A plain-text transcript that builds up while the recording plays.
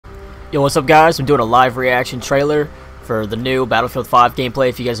Yo, what's up guys? I'm doing a live reaction trailer for the new Battlefield 5 gameplay.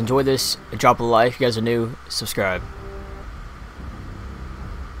 If you guys enjoyed this, drop a like. If you guys are new, subscribe.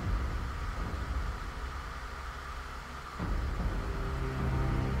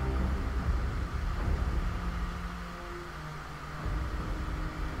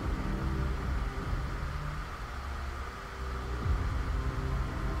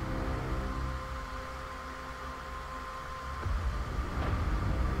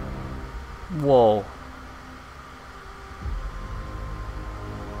 Whoa.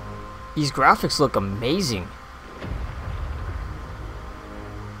 These graphics look amazing.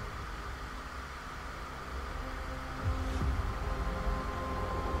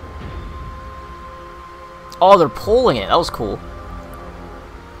 Oh, they're pulling it. That was cool.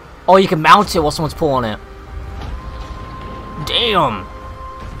 Oh, you can mount it while someone's pulling it. Damn.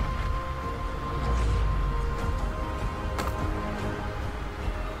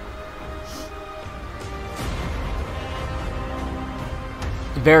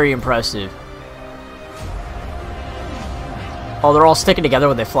 Very impressive. Oh, they're all sticking together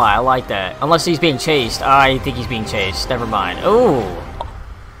when they fly. I like that. Unless he's being chased. I think he's being chased. Never mind. Oh,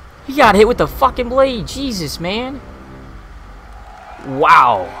 he got hit with the fucking blade. Jesus, man.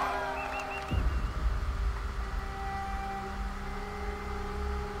 Wow.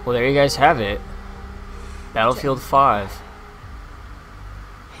 Well, there you guys have it. Battlefield 5.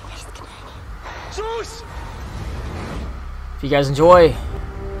 If you guys enjoy,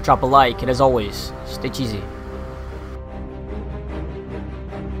 drop a like, and as always, stay cheesy.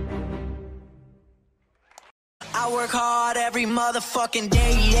 I work hard every motherfucking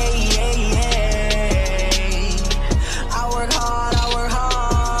day, I work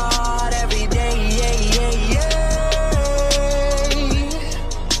hard every day,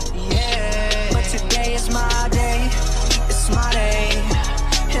 But today is my day, it's my day.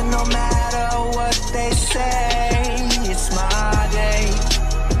 And no matter what they say,